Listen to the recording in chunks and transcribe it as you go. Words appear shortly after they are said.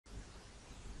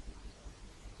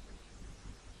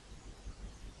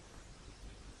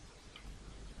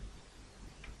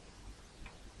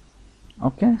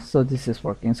Okay, so this is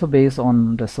working. So based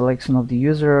on the selection of the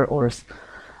user or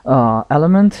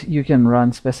element, you can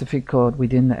run specific code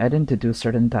within the add-in to do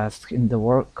certain tasks in the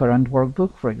current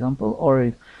workbook, for example,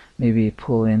 or maybe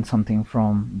pull in something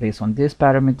from based on these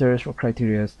parameters or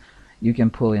criteria. You can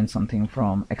pull in something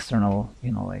from external,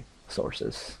 like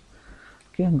sources.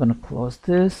 Okay, I'm gonna close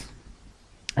this,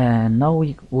 and now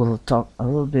we will talk a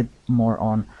little bit more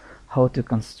on how to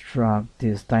construct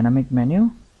this dynamic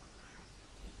menu.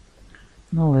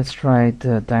 Now let's try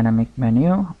the dynamic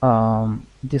menu.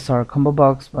 These are combo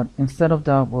box, but instead of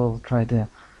that, we'll try the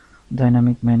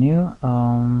dynamic menu.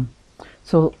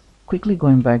 So quickly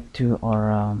going back to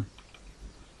our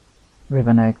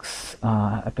RibbonX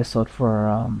episode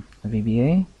for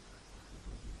VBA.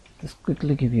 Just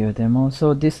quickly give you a demo.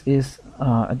 So this is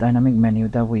a dynamic menu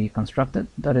that we constructed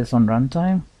that is on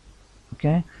runtime.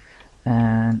 Okay,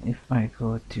 and if I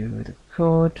go to the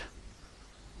code,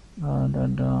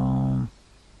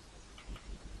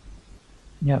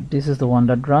 yeah, this is the one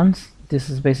that runs. This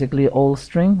is basically all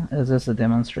string as a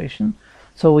demonstration,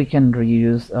 so we can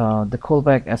reuse the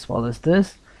callback as well as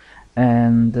this,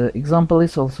 and the example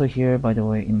is also here, by the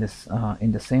way, in this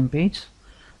in the same page.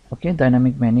 Okay,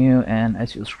 dynamic menu, and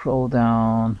as you scroll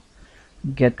down,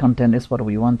 get content is what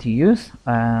we want to use,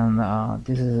 and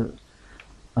this is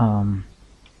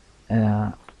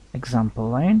example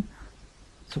line.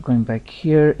 So going back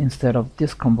here, instead of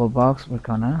this combo box, we're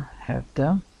gonna have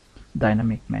the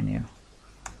dynamic menu.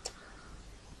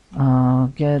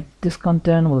 Get this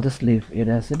content, we'll just leave it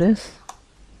as it is.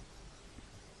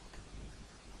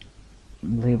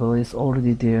 Label is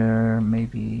already there,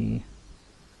 maybe.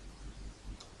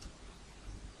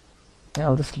 Yeah,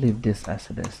 I'll just leave this as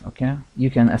it is. Okay, you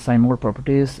can assign more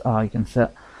properties. You can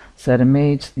set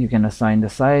image, you can assign the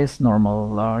size, normal,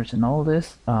 large, and all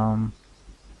this. And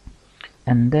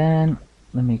then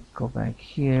let me go back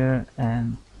here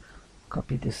and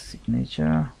copy this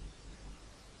signature.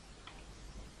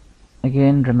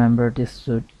 Again, remember this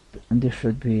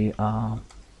should be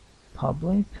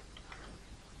public,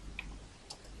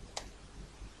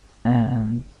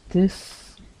 and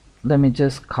this, let me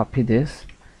just copy this,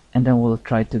 and then we'll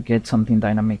try to get something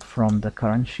dynamic from the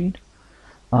current sheet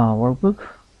workbook.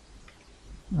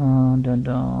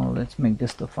 Let's make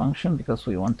this the function because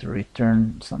we want to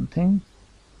return something,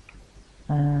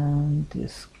 and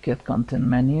this get content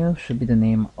menu should be the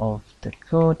name of the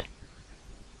code,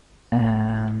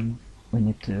 and we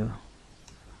need to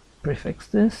prefix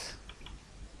this.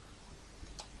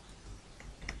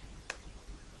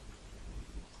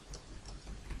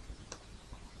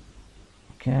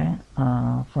 Okay,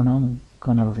 for now I'm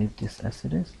gonna leave this as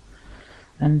it is,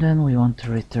 and then we want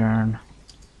to return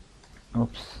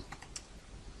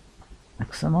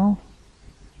XML.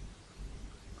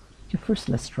 Okay, first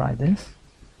let's try this.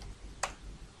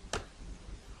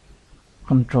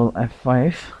 Control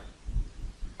F5.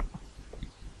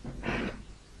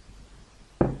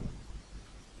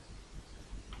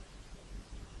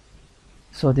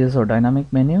 So this is our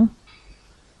dynamic menu.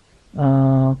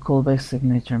 Callback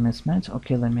signature mismatch.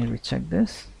 Okay, let me recheck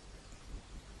this.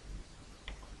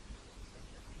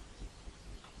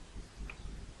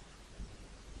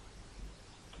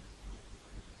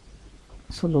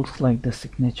 So looks like the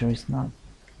signature is not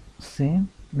same.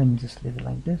 Let me just leave it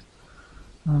like this.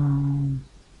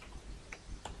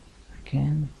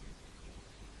 Again,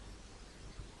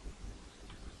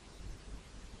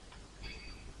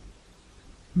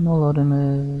 no load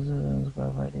image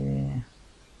already.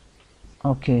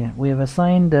 Okay, we have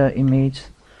assigned the image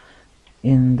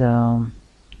in the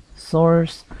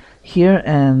source here,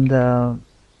 and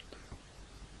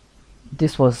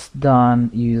this was done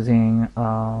using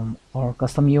our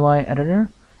custom UI editor,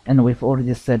 and we've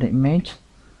already set the image.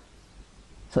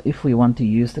 So if we want to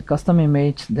use the custom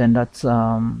image, then that's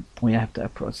we have to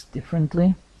approach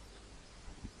differently.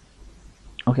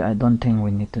 Okay, I don't think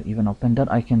we need to even open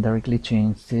that. I can directly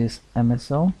change this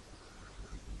MSO.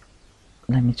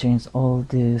 Let me change all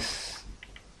this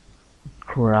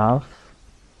graph.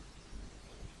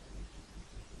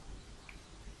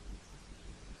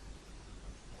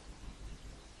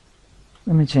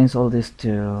 Let me change all this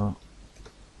to,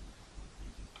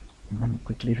 let me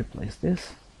quickly replace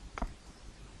this.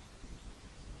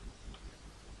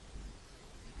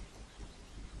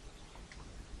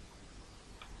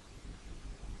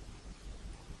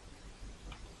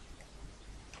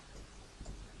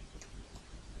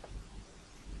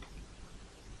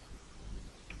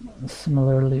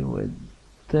 Similarly with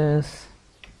this.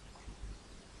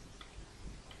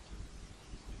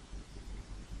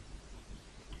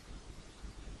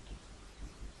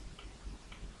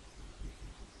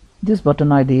 This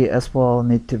button ID as well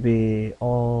need to be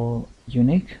all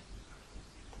unique,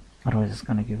 otherwise it's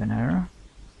gonna give an error.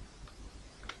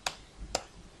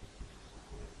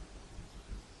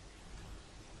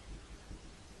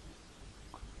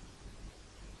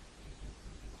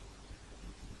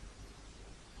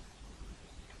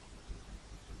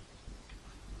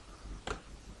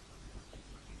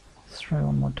 Let's try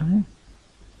one more time.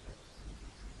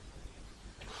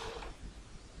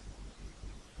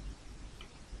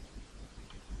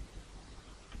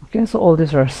 Okay, so all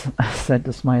these are set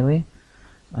to smiley,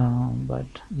 but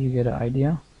you get an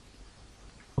idea.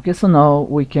 Okay, so now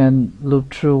we can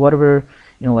loop through whatever,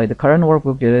 like the current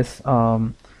workbook is.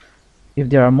 If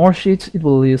there are more sheets, it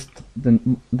will list the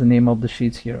name of the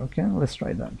sheets here. Okay, let's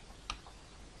try that.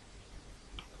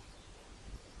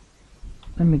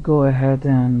 Let me go ahead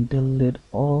and delete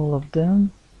all of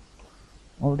them,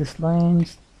 all these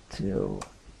lines to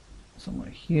somewhere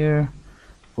here.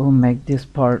 We'll make this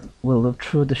part, we'll loop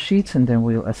through the sheets and then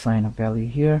we'll assign a value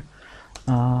here.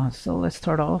 So let's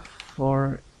start off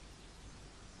for,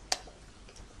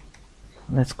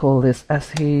 let's call this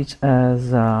sh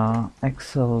as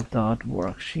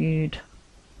excel.worksheet.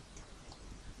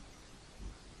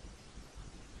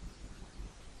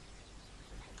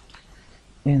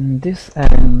 In this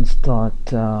add-ins dot,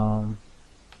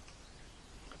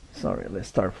 sorry, let's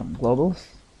start from globals.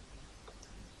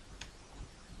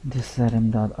 This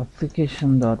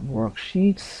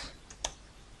add-in.application.worksheets,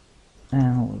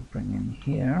 and we'll bring in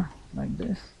here like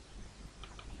this.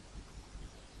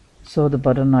 So the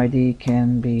button ID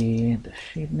can be the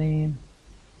sheet name.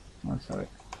 Oh, sorry.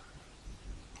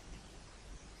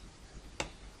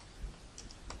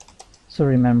 So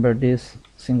remember this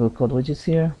single code widgets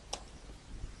here,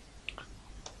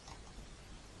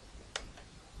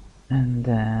 and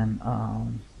then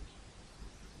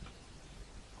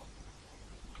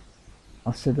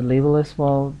I'll set the label as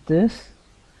well. This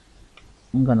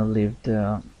I'm gonna leave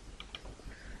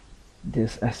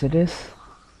this as it is,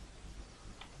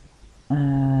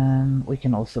 and we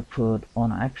can also put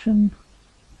on action.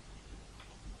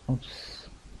 Oops.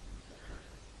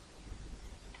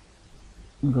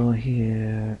 Go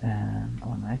here and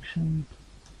on action.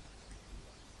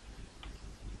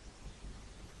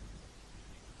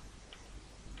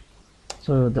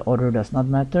 So the order does not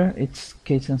matter, it's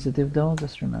case sensitive though,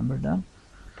 just remember that.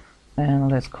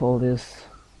 And let's call this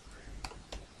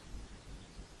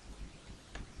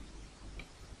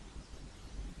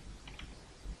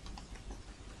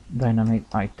dynamic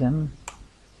item.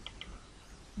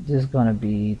 This is gonna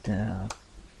be the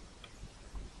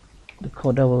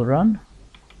code that will run.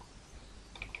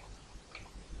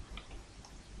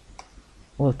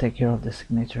 We'll take care of the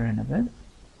signature in a bit.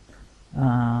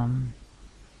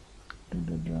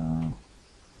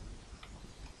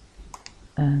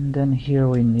 And then here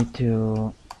we need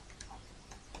to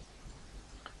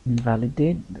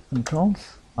invalidate the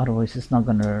controls, otherwise it's not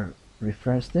gonna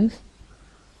refresh this.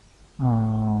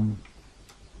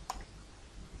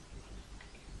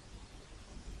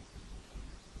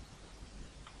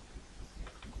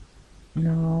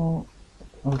 No,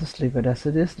 I'll just leave it as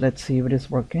it is. Let's see if it is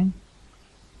working.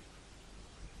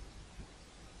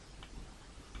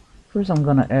 First I'm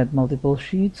gonna add multiple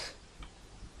sheets,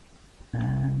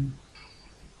 and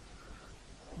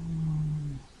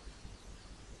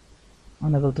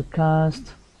unable to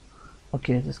cast.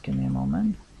 Okay, just give me a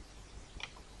moment.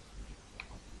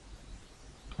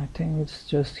 I think it's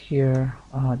just here.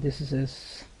 This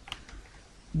is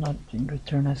not in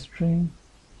return a string.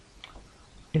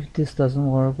 If this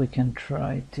doesn't work, we can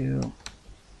try to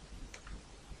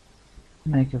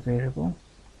make a variable.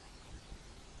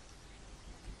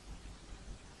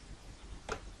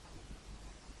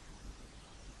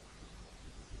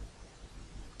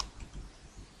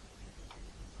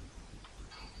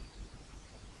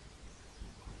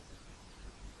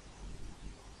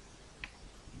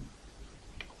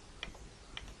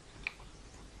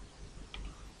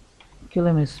 Okay,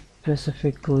 let me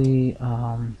specifically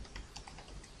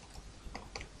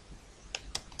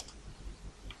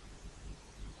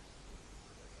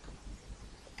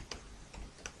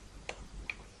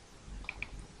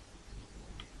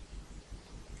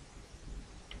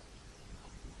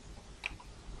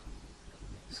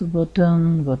so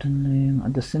button name,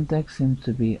 the syntax seems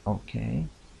to be okay.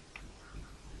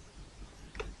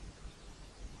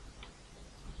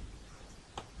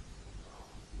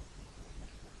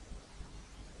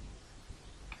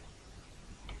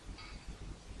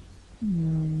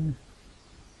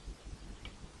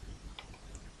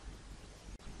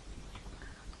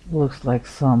 Looks like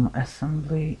some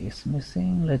assembly is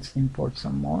missing. Let's import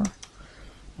some more.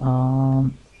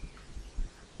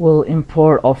 We'll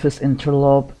import Office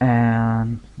Interlope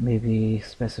and maybe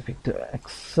specific to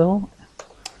Excel.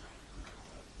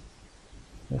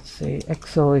 Let's say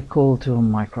Excel equal to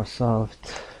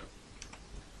Microsoft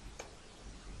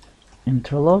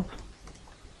Interlope,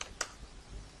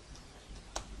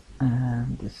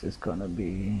 and this is gonna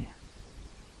be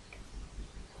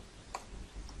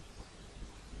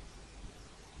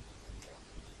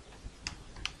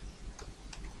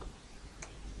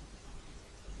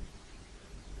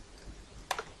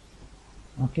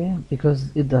okay, because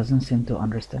it doesn't seem to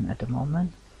understand at the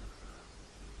moment.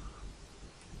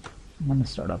 I'm gonna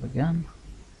start up again.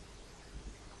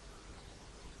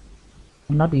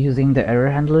 I'm not using the error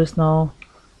handlers now,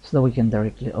 so that we can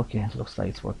directly, okay, it looks like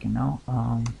it's working now.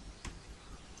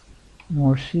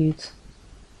 More sheets,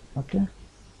 okay,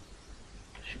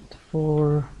 sheet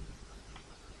 4,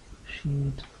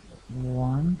 sheet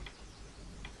 1,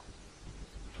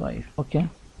 5, okay.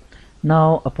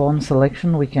 Now upon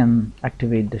selection we can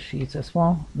activate the sheets as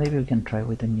well. Maybe we can try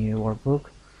with a new workbook.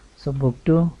 So book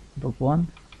 2, book 1.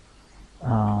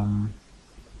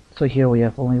 So here we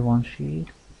have only one sheet,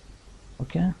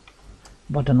 okay.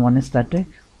 Button 1 is static,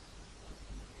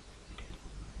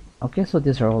 okay, so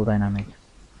these are all dynamic.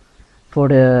 For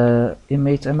the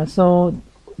image MSO,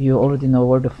 you already know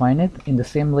where to find it. In the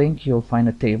same link you'll find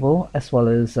a table as well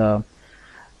as a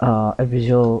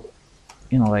visual,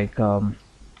 you know, like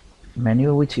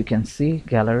menu which you can see,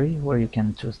 gallery, where you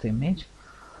can choose the image.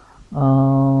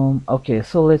 Okay,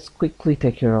 so let's quickly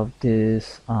take care of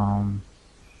this on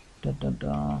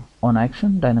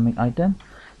action dynamic item.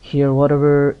 Here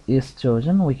whatever is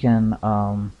chosen, we can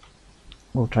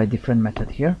we'll try different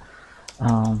method here.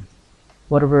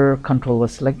 Whatever control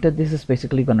was selected, this is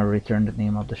basically going to return the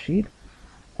name of the sheet.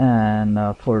 And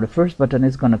for the first button,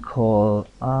 it's going to call,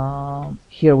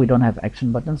 here we don't have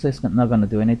action button, so it's not going to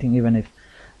do anything even if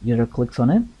user clicks on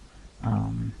it.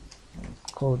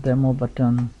 Call demo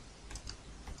button,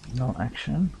 no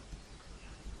action.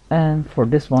 And for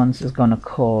this one, it's going to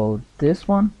call this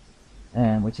one,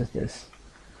 and which is this.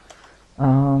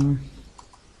 So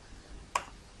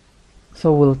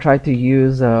we'll try to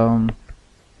use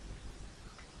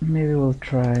maybe we'll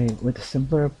try with a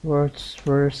simpler approach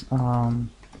first.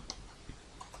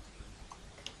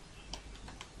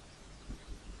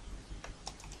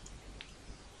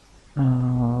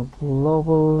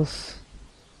 Globals,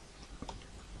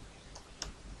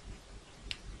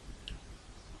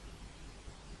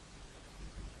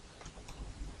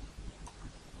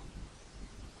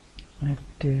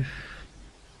 active,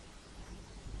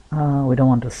 we don't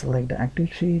want to select the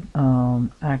active sheet.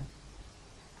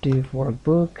 Active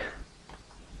workbook,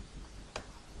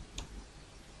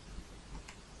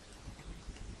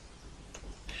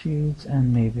 sheets,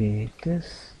 and maybe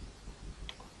this.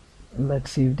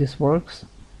 Let's see if this works.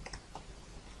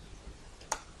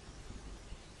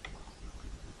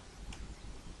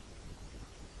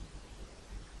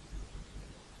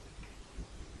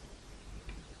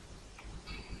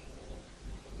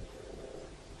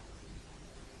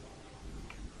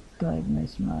 Type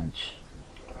mismatch.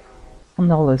 And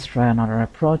now let's try another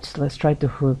approach. Let's try to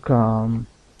hook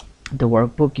the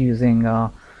workbook using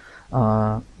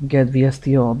get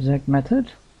VSTO object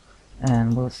method,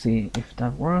 and we'll see if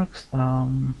that works.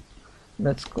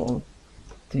 Let's call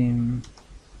team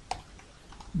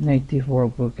native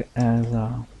workbook as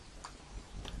a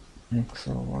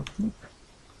Excel workbook.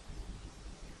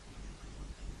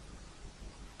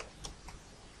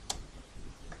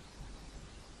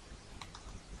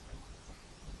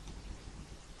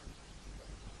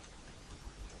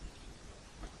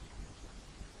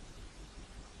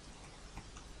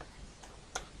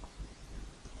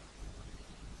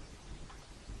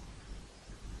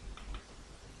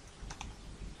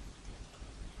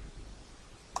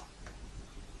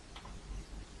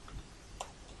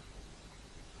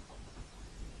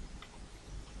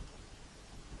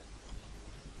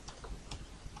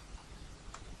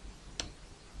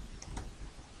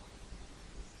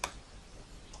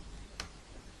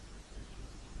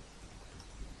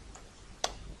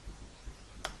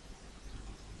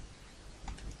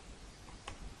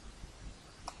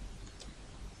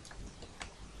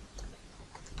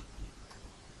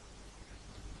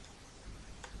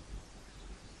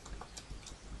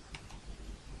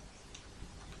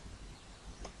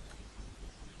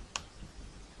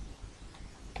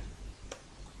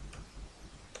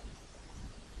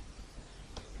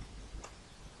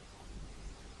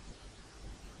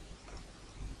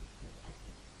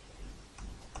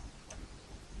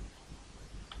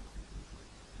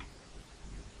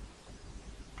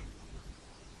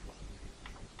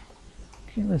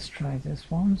 Okay, let's try this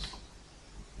once.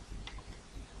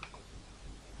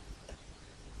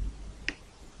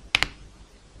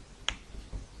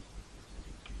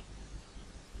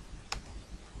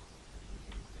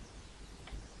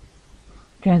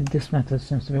 Okay, this method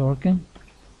seems to be working.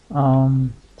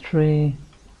 3,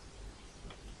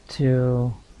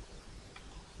 2,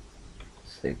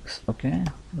 6. Okay,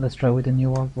 let's try with the new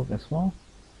workbook as well.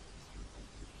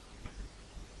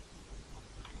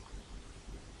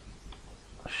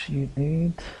 Sheet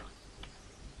 8.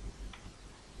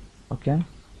 Okay.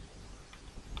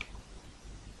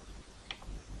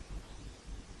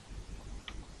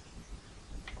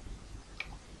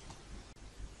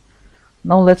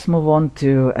 Now let's move on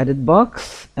to edit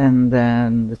box, and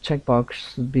then the checkbox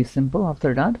should be simple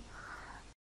after that.